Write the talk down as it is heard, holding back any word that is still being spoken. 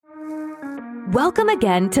Welcome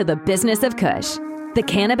again to the Business of Kush, the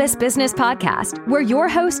Cannabis Business Podcast, where your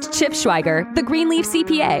host, Chip Schweiger, the Greenleaf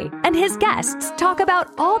CPA, and his guests talk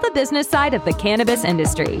about all the business side of the cannabis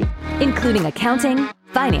industry, including accounting,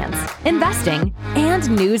 finance, investing, and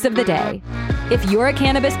news of the day. If you're a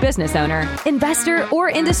cannabis business owner, investor, or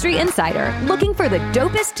industry insider looking for the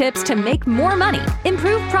dopest tips to make more money,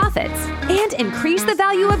 improve profits, and increase the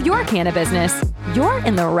value of your cannabis business, you're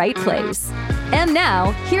in the right place. And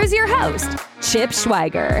now, here's your host, Chip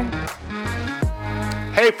Schweiger.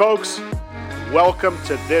 Hey folks, welcome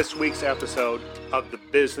to this week's episode of the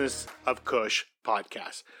Business of Kush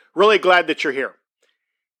podcast. Really glad that you're here.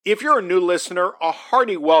 If you're a new listener, a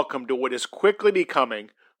hearty welcome to what is quickly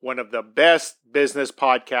becoming one of the best business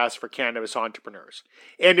podcasts for cannabis entrepreneurs.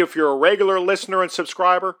 And if you're a regular listener and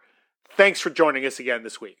subscriber, thanks for joining us again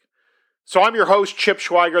this week. So I'm your host, Chip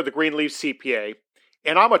Schweiger, the Greenleaf CPA,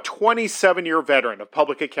 and I'm a 27-year veteran of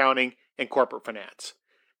public accounting and corporate finance.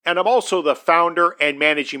 And I'm also the founder and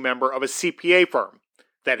managing member of a CPA firm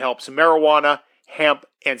that helps marijuana, hemp,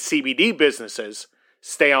 and CBD businesses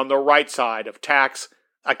stay on the right side of tax,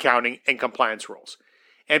 accounting, and compliance rules.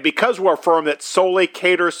 And because we're a firm that solely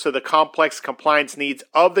caters to the complex compliance needs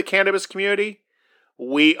of the cannabis community,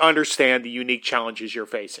 we understand the unique challenges you're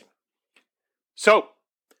facing. So,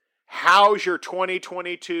 how's your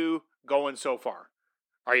 2022 going so far?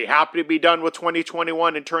 Are you happy to be done with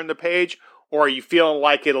 2021 and turn the page, or are you feeling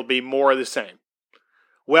like it'll be more of the same?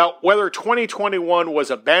 Well, whether 2021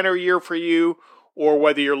 was a banner year for you, or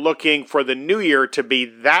whether you're looking for the new year to be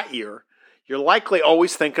that year, you're likely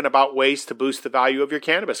always thinking about ways to boost the value of your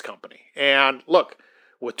cannabis company. And look,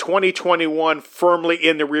 with 2021 firmly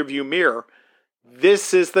in the rearview mirror,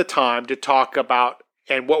 this is the time to talk about,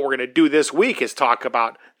 and what we're going to do this week is talk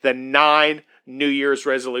about the 9 New Year's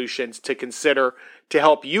resolutions to consider to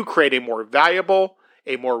help you create a more valuable,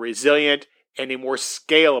 a more resilient, and a more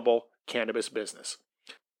scalable cannabis business.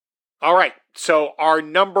 All right, so our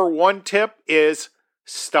number one tip is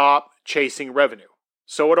stop chasing revenue.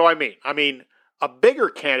 So what do I mean? I mean, a bigger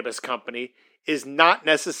cannabis company is not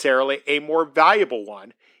necessarily a more valuable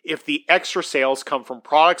one if the extra sales come from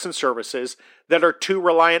products and services that are too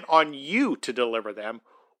reliant on you to deliver them,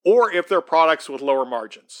 or if they're products with lower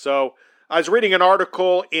margins. So I was reading an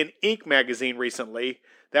article in Inc. magazine recently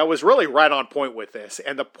that was really right on point with this.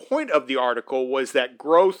 And the point of the article was that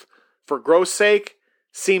growth for growth's sake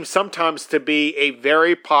seems sometimes to be a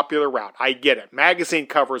very popular route. I get it. Magazine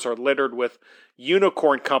covers are littered with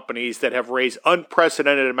unicorn companies that have raised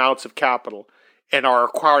unprecedented amounts of capital and are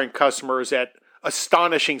acquiring customers at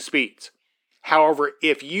astonishing speeds. However,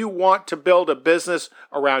 if you want to build a business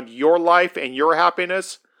around your life and your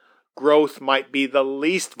happiness, growth might be the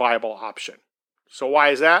least viable option. So why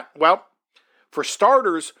is that? Well, for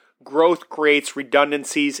starters, growth creates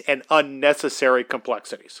redundancies and unnecessary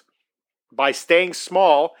complexities. By staying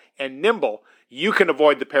small and nimble, you can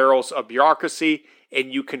avoid the perils of bureaucracy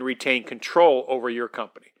and you can retain control over your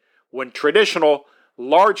company. When traditional,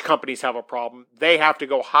 large companies have a problem, they have to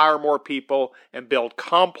go hire more people and build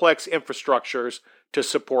complex infrastructures to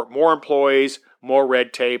support more employees, more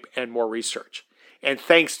red tape, and more research. And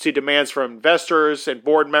thanks to demands from investors and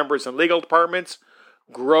board members and legal departments,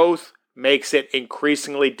 growth makes it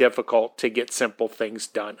increasingly difficult to get simple things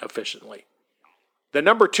done efficiently. The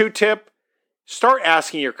number 2 tip, start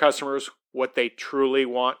asking your customers what they truly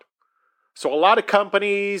want. So a lot of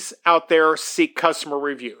companies out there seek customer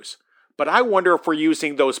reviews, but I wonder if we're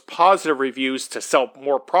using those positive reviews to sell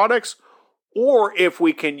more products, or if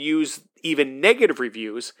we can use even negative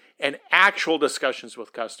reviews and actual discussions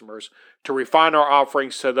with customers to refine our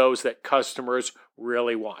offerings to those that customers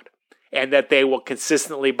really want and that they will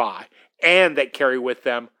consistently buy and that carry with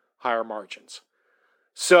them higher margins.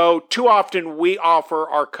 So too often we offer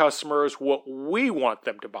our customers what we want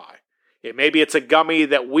them to buy. Maybe it's a gummy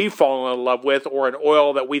that we've fallen in love with or an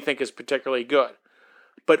oil that we think is particularly good.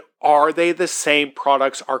 But are they the same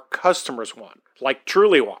products our customers want, like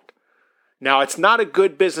truly want? Now, it's not a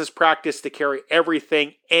good business practice to carry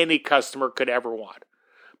everything any customer could ever want,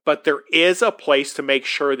 but there is a place to make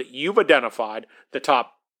sure that you've identified the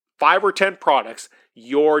top 5 or 10 products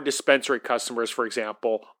your dispensary customers, for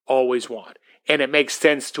example, always want. And it makes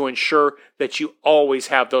sense to ensure that you always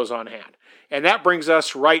have those on hand. And that brings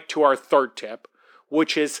us right to our 3rd tip,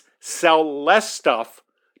 which is sell less stuff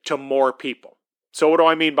to more people. So what do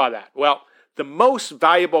I mean by that? Well, the most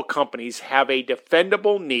valuable companies have a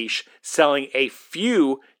defendable niche selling a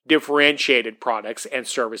few differentiated products and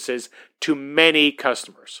services to many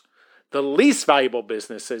customers. The least valuable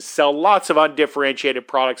businesses sell lots of undifferentiated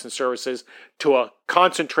products and services to a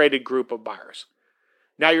concentrated group of buyers.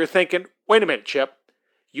 Now you're thinking, wait a minute, Chip,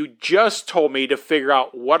 You just told me to figure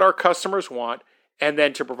out what our customers want and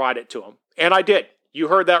then to provide it to them. And I did. You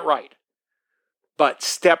heard that right. But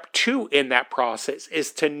step 2 in that process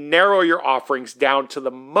is to narrow your offerings down to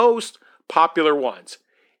the most popular ones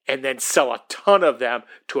and then sell a ton of them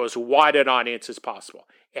to as wide an audience as possible.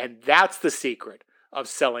 And that's the secret of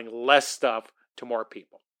selling less stuff to more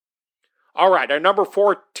people. All right, our number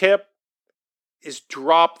 4 tip is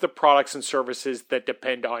drop the products and services that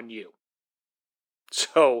depend on you.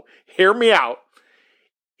 So hear me out.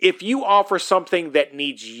 If you offer something that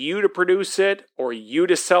needs you to produce it or you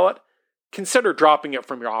to sell it, consider dropping it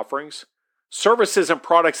from your offerings. Services and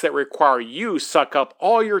products that require you suck up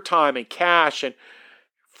all your time and cash and,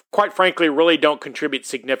 quite frankly, really don't contribute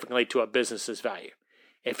significantly to a business's value.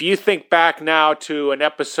 If you think back now to an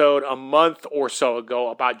episode a month or so ago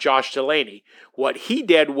about Josh Delaney, what he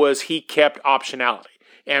did was he kept optionality.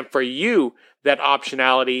 And for you, that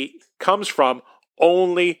optionality comes from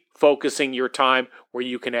only focusing your time where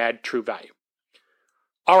you can add true value.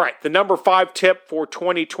 All right, the number 5 tip for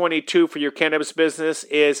 2022 for your cannabis business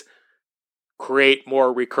is create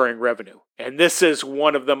more recurring revenue. And this is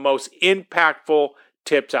one of the most impactful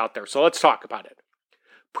tips out there. So let's talk about it.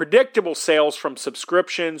 Predictable sales from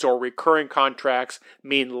subscriptions or recurring contracts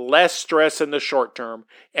mean less stress in the short term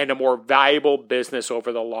and a more valuable business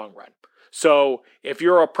over the long run. So if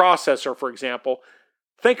you're a processor, for example,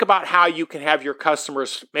 think about how you can have your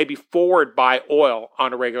customers maybe forward buy oil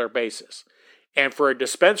on a regular basis. And for a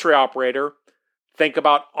dispensary operator, think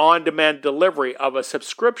about on-demand delivery of a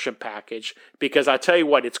subscription package, because I tell you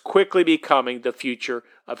what, it's quickly becoming the future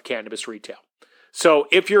of cannabis retail. So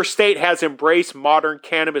if your state has embraced modern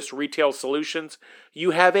cannabis retail solutions,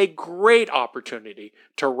 you have a great opportunity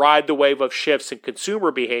to ride the wave of shifts in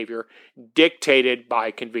consumer behavior dictated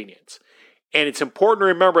by convenience. And it's important to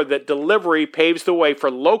remember that delivery paves the way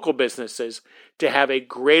for local businesses to have a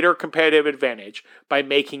greater competitive advantage by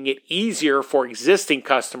making it easier for existing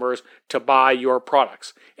customers to buy your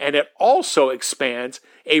products. And it also expands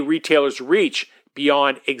a retailer's reach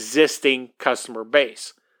beyond existing customer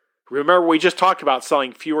base. Remember, we just talked about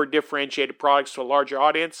selling fewer differentiated products to a larger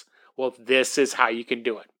audience? Well, this is how you can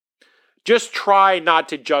do it. Just try not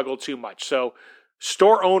to juggle too much. So,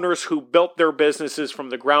 store owners who built their businesses from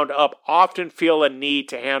the ground up often feel a need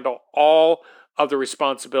to handle all of the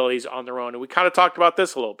responsibilities on their own. And we kind of talked about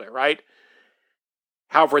this a little bit, right?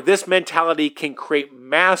 However, this mentality can create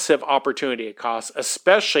massive opportunity costs,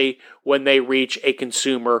 especially when they reach a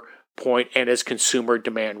consumer point and as consumer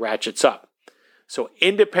demand ratchets up. So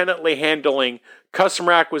independently handling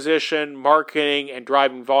customer acquisition, marketing, and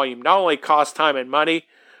driving volume not only costs time and money,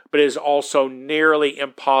 but it is also nearly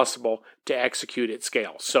impossible to execute at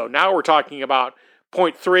scale. So now we're talking about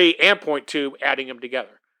point 3 and point 2, adding them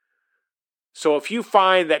together. So if you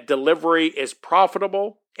find that delivery is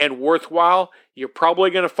profitable and worthwhile, you're probably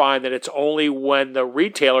going to find that it's only when the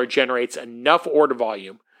retailer generates enough order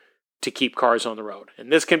volume to keep cars on the road.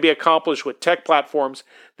 And this can be accomplished with tech platforms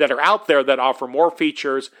that are out there that offer more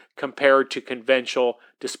features compared to conventional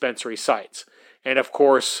dispensary sites. And of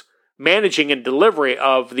course, managing and delivery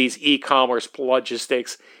of these e-commerce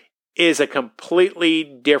logistics is a completely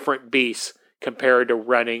different beast compared to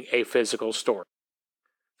running a physical store.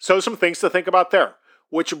 So some things to think about there,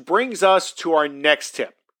 which brings us to our next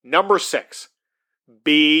tip. Number 6,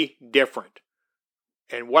 be different.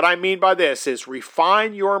 And what I mean by this is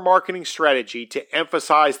refine your marketing strategy to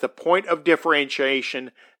emphasize the point of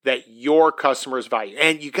differentiation that your customers value.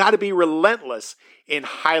 And you got to be relentless in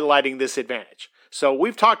highlighting this advantage. So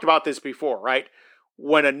we've talked about this before, right?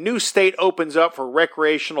 When a new state opens up for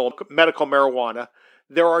recreational medical marijuana,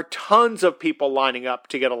 there are tons of people lining up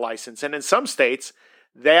to get a license. And in some states,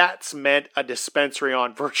 that's meant a dispensary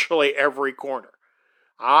on virtually every corner.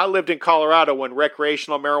 I lived in Colorado when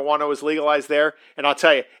recreational marijuana was legalized there, and I'll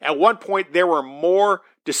tell you, at one point there were more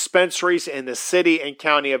dispensaries in the city and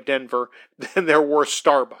county of Denver than there were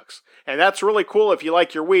Starbucks. And that's really cool if you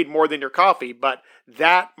like your weed more than your coffee, but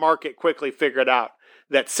that market quickly figured out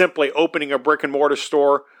that simply opening a brick and mortar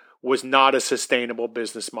store was not a sustainable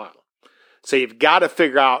business model. So you've got to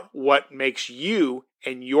figure out what makes you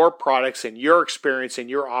and your products and your experience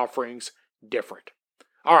and your offerings different.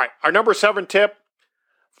 All right, our number 7 tip,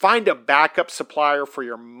 find a backup supplier for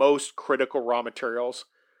your most critical raw materials.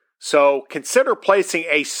 So consider placing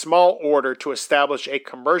a small order to establish a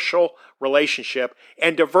commercial relationship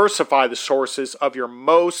and diversify the sources of your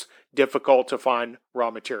most difficult to find raw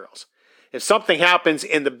materials. If something happens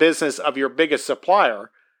in the business of your biggest supplier,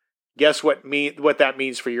 guess what that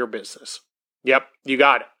means for your business? Yep, you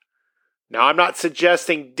got it. Now, I'm not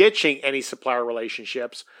suggesting ditching any supplier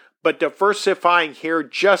relationships, but diversifying here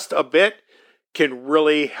just a bit can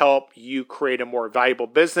really help you create a more valuable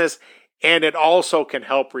business, and it also can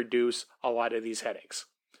help reduce a lot of these headaches.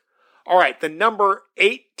 All right, the number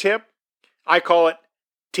 8 tip, I call it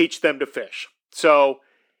teach them to fish. So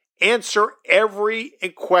answer every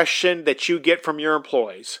question that you get from your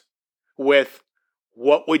employees with,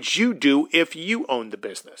 what would you do if you owned the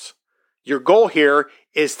business? Your goal here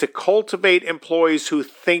is to cultivate employees who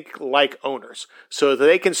think like owners so that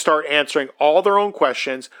they can start answering all their own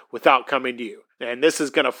questions without coming to you. And this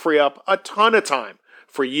is going to free up a ton of time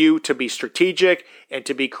for you to be strategic and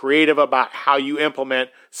to be creative about how you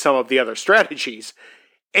implement some of the other strategies.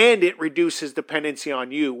 And it reduces dependency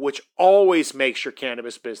on you, which always makes your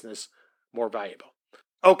cannabis business more valuable.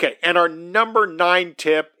 Okay, and our number 9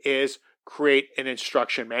 tip is create an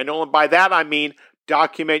instruction manual. And by that, I mean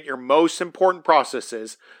document your most important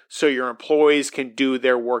processes so your employees can do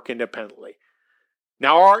their work independently.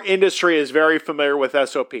 Now, our industry is very familiar with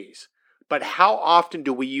SOPs, but how often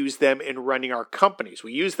do we use them in running our companies?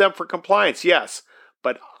 We use them for compliance, yes,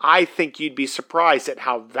 but I think you'd be surprised at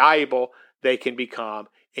how valuable they can become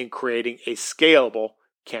in creating a scalable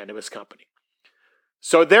cannabis company.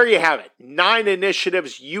 So there you have it, 9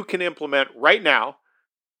 initiatives you can implement right now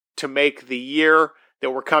to make the year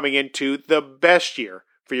that we're coming into the best year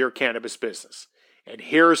for your cannabis business. And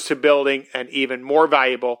here's to building an even more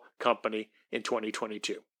valuable company in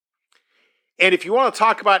 2022. And if you want to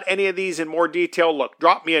talk about any of these in more detail, look,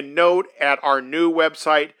 drop me a note at our new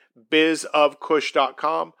website,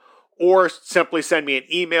 bizofkush.com, or simply send me an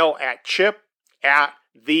email at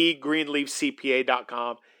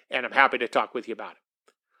chip@thegreenleafcpa.com, and I'm happy to talk with you about it.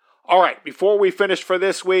 All right, before we finish for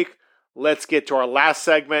this week, let's get to our last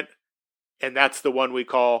segment, and that's the one we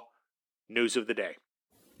call News of the Day.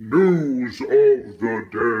 News of the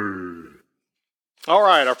Day. All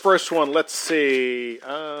right, our first one, let's see.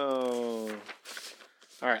 All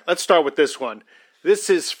right, let's start with this one. This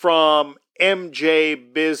is from MJ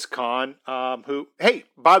BizCon, who, hey,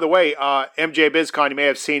 by the way, MJ BizCon, you may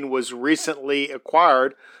have seen, was recently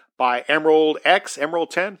acquired by Emerald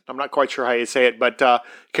 10. I'm not quite sure how you say it, but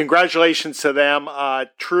congratulations to them.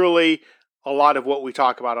 Truly a lot of what we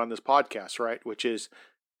talk about on this podcast, right? Which is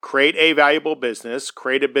create a valuable business,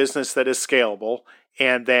 create a business that is scalable,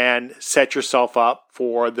 and then set yourself up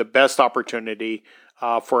for the best opportunity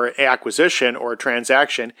for an acquisition or a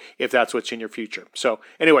transaction if that's what's in your future. So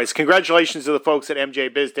anyways, congratulations to the folks at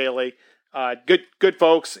MJ Biz Daily. Good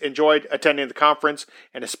folks. Enjoyed attending the conference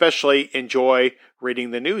and especially enjoy reading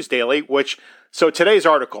the news daily, so today's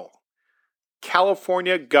article,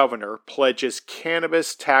 California governor pledges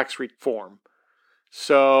cannabis tax reform.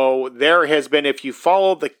 So there has been, if you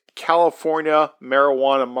follow the California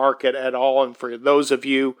marijuana market at all, and for those of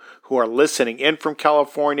you who are listening in from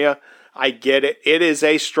California, I get it. It is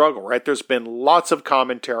a struggle, right? There's been lots of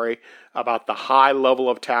commentary about the high level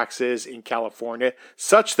of taxes in California,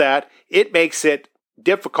 such that it makes it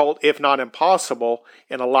difficult, if not impossible,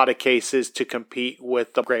 in a lot of cases to compete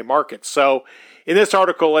with the gray market. So in this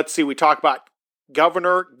article, let's see, we talk about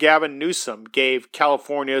Governor Gavin Newsom gave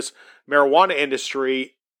California's marijuana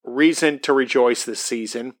industry reason to rejoice this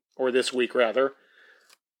season, or this week rather,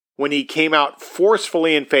 when he came out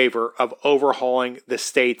forcefully in favor of overhauling the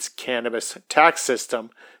state's cannabis tax system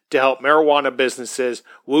to help marijuana businesses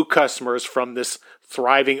woo customers from this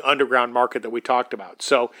thriving underground market that we talked about.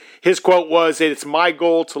 So his quote was, "It's my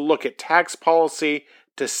goal to look at tax policy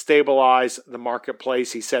to stabilize the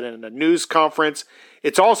marketplace," he said in a news conference.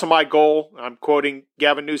 "It's also my goal," I'm quoting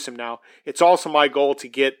Gavin Newsom now, "it's also my goal to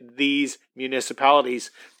get these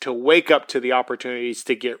municipalities to wake up to the opportunities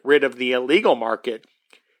to get rid of the illegal market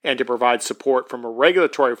and to provide support from a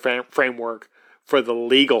regulatory framework for the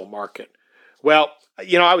legal market." Well,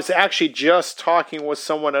 I was actually just talking with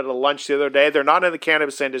someone at a lunch the other day. They're not in the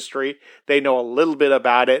cannabis industry. They know a little bit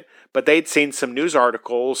about it, but they'd seen some news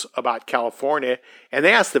articles about California, and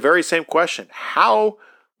they asked the very same question. How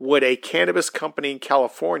would a cannabis company in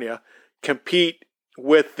California compete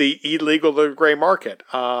with the illegal or gray market?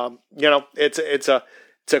 It's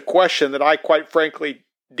a question that I quite frankly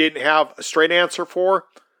didn't have a straight answer for.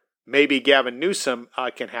 Maybe Gavin Newsom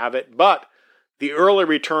can have it, but the early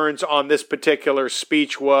returns on this particular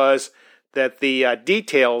speech was that the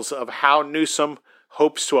details of how Newsom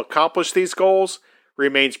hopes to accomplish these goals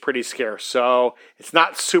remains pretty scarce. So it's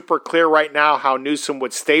not super clear right now how Newsom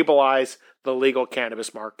would stabilize the legal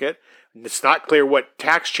cannabis market. It's not clear what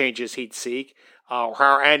tax changes he'd seek, or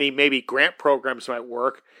how any maybe grant programs might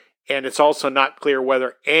work. And it's also not clear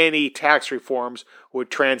whether any tax reforms would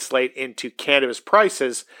translate into cannabis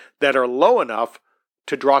prices that are low enough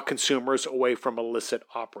to draw consumers away from illicit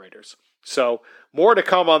operators. So more to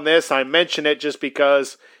come on this. I mention it just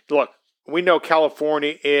because, look, we know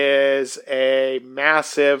California is a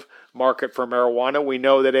massive market for marijuana. We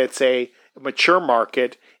know that it's a mature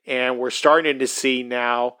market, and we're starting to see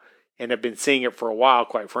now, and have been seeing it for a while,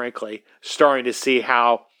 quite frankly, starting to see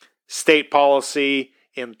how state policy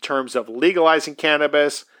in terms of legalizing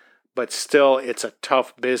cannabis, but still it's a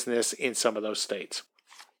tough business in some of those states.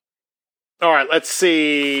 All right, let's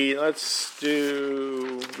see. Let's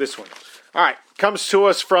do this one. All right, comes to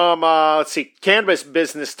us from, Cannabis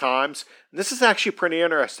Business Times. This is actually pretty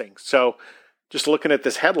interesting. So just looking at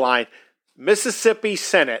this headline, Mississippi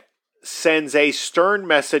Senate sends a stern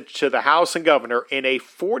message to the House and Governor in a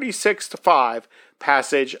 46-5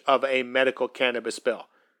 passage of a medical cannabis bill.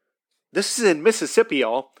 This is in Mississippi,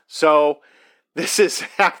 y'all. So this is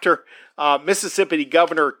after Mississippi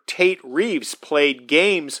Governor Tate Reeves played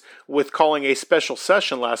games with calling a special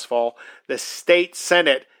session last fall. The state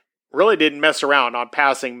Senate really didn't mess around on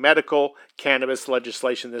passing medical cannabis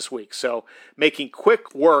legislation this week. So making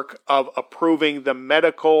quick work of approving the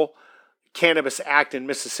Medical Cannabis Act in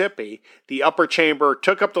Mississippi, the upper chamber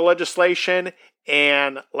took up the legislation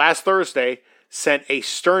and last Thursday sent a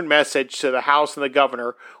stern message to the House and the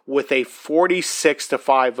governor with a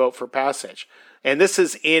 46-5 vote for passage. And this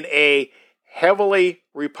is in a heavily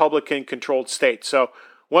Republican-controlled state. So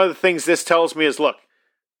one of the things this tells me is, look,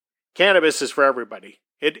 cannabis is for everybody.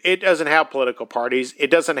 It doesn't have political parties.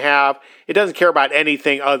 It doesn't care about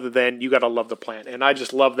anything other than you got to love the plant. And I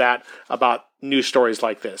just love that about news stories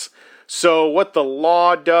like this. So what the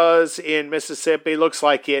law does in Mississippi looks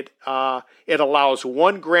like it allows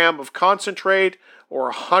 1 gram of concentrate or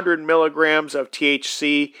 100 milligrams of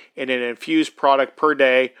THC in an infused product per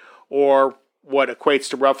day, or what equates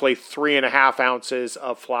to roughly 3.5 ounces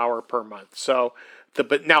of flower per month. So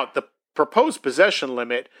the proposed possession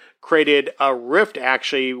limit created a rift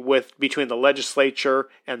actually between the legislature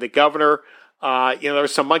and the governor.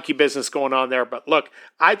 There's some monkey business going on there. But look,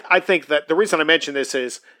 I think that the reason I mention this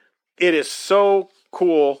is it is so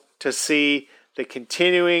cool to see the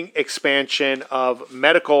continuing expansion of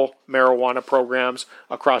medical marijuana programs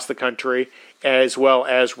across the country, as well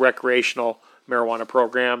as recreational marijuana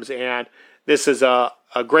programs. And this is a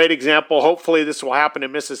great example. Hopefully this will happen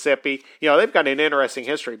in Mississippi. They've got an interesting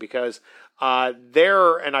history because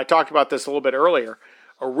and I talked about this a little bit earlier,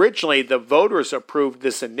 originally the voters approved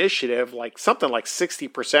this initiative, like something like 60%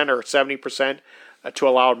 or 70% to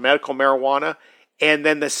allow medical marijuana. And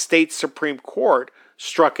then the state Supreme Court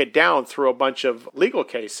struck it down through a bunch of legal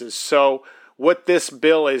cases. So what this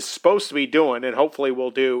bill is supposed to be doing, and hopefully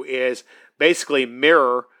will do, is basically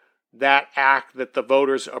mirror that act that the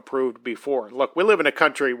voters approved before. Look, we live in a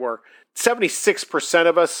country where 76%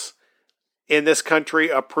 of us in this country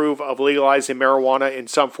approve of legalizing marijuana in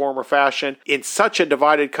some form or fashion. In such a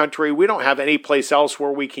divided country, we don't have any place else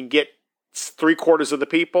where we can get 3/4 of the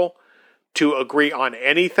people to agree on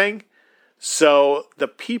anything. So the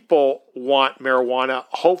people want marijuana.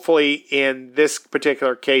 Hopefully in this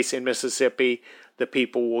particular case in Mississippi, the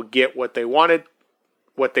people will get what they wanted,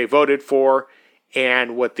 what they voted for,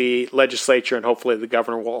 and what the legislature and hopefully the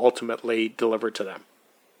governor will ultimately deliver to them.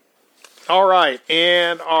 All right,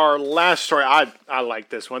 and our last story, I like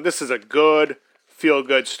this one. This is a good,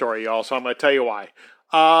 feel-good story, y'all, so I'm going to tell you why.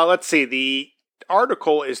 Let's see, the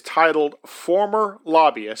article is titled, Former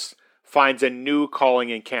Lobbyist Finds a New Calling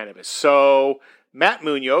in Cannabis. So Matt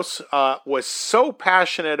Munoz was so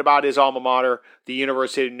passionate about his alma mater, the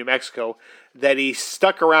University of New Mexico, that he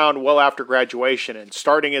stuck around well after graduation. And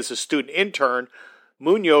starting as a student intern,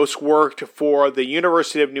 Munoz worked for the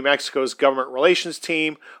University of New Mexico's government relations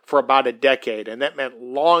team for about a decade. And that meant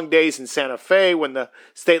long days in Santa Fe when the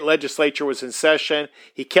state legislature was in session.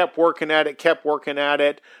 He kept working at it.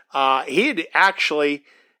 He had actually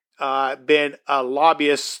been a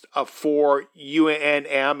lobbyist for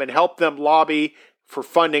UNM and helped them lobby for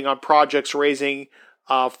funding on projects raising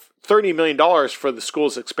 $30 million for the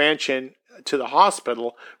school's expansion to the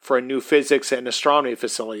hospital for a new physics and astronomy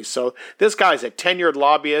facility. So this guy's a tenured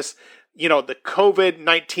lobbyist. The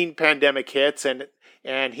COVID-19 pandemic hits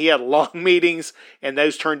and he had long meetings, and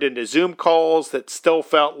those turned into Zoom calls that still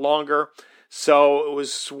felt longer. So it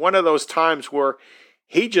was one of those times where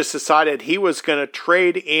he just decided he was going to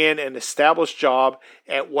trade in an established job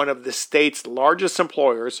at one of the state's largest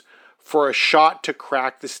employers for a shot to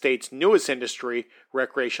crack the state's newest industry,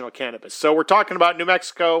 recreational cannabis. So we're talking about New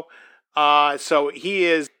Mexico. So he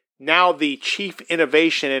is now the Chief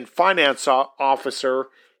Innovation and Finance Officer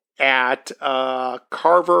at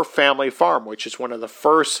Carver Family Farm, which is one of the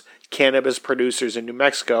first cannabis producers in New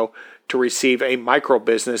Mexico to receive a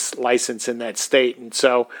micro-business license in that state. And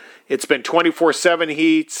so it's been 24/7,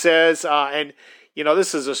 he says, and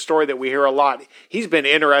this is a story that we hear a lot. He's been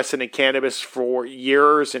interested in cannabis for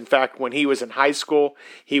years. In fact, when he was in high school,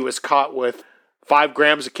 he was caught with 5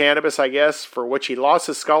 grams of cannabis, I guess, for which he lost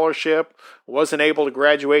his scholarship, wasn't able to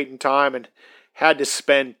graduate in time, and had to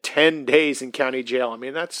spend 10 days in county jail. I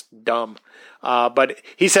mean, that's dumb. But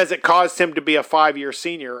he says it caused him to be a 5-year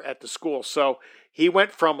senior at the school. So he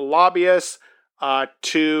went from lobbyist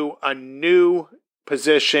to a new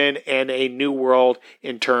position and a new world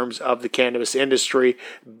in terms of the cannabis industry.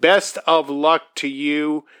 Best of luck to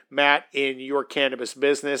you, Matt, in your cannabis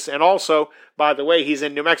business. And also, by the way, he's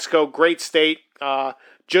in New Mexico, great state,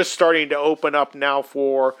 just starting to open up now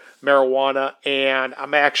for marijuana. And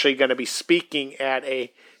I'm actually going to be speaking at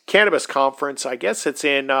a cannabis conference. I guess it's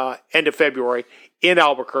in end of February in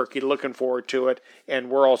Albuquerque. Looking forward to it. And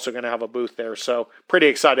we're also going to have a booth there. So pretty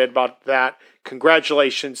excited about that.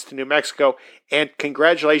 Congratulations to New Mexico, and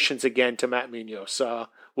congratulations again to Matt Munoz.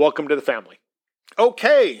 Welcome to the family.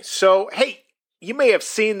 Okay, so hey, you may have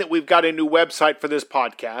seen that we've got a new website for this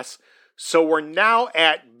podcast. So we're now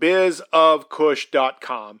at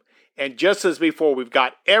bizofkush.com. And just as before, we've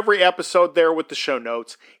got every episode there with the show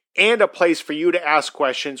notes and a place for you to ask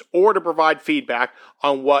questions or to provide feedback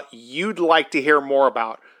on what you'd like to hear more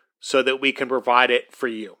about so that we can provide it for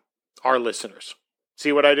you, our listeners.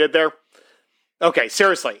 See what I did there? Okay,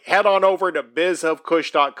 seriously, head on over to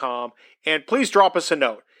bizofkush.com and please drop us a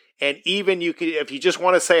note. And even you can, if you just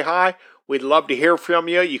want to say hi, we'd love to hear from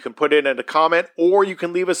you. You can put it in a comment or you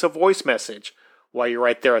can leave us a voice message while you're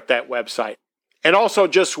right there at that website. And also,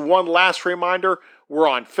 just one last reminder, we're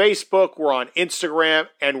on Facebook, we're on Instagram,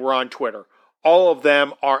 and we're on Twitter. All of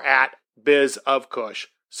them are at bizofkush.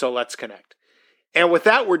 So let's connect. And with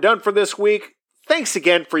that, we're done for this week. Thanks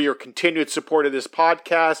again for your continued support of this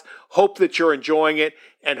podcast. Hope that you're enjoying it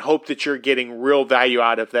and hope that you're getting real value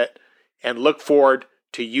out of it. And look forward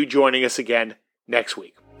to you joining us again next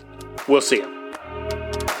week. We'll see you.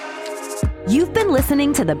 You've been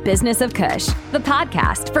listening to The Business of Kush, the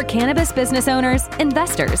podcast for cannabis business owners,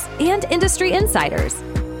 investors, and industry insiders.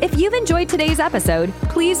 If you've enjoyed today's episode,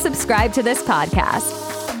 please subscribe to this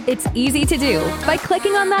podcast. It's easy to do by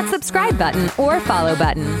clicking on that subscribe button or follow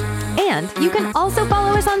button. And you can also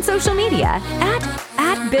follow us on social media at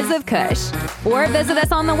BizOfKush, or visit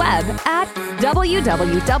us on the web at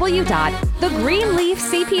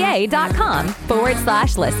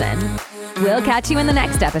www.thegreenleafcpa.com/listen. We'll catch you in the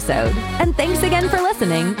next episode. And thanks again for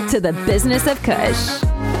listening to The Business of Kush.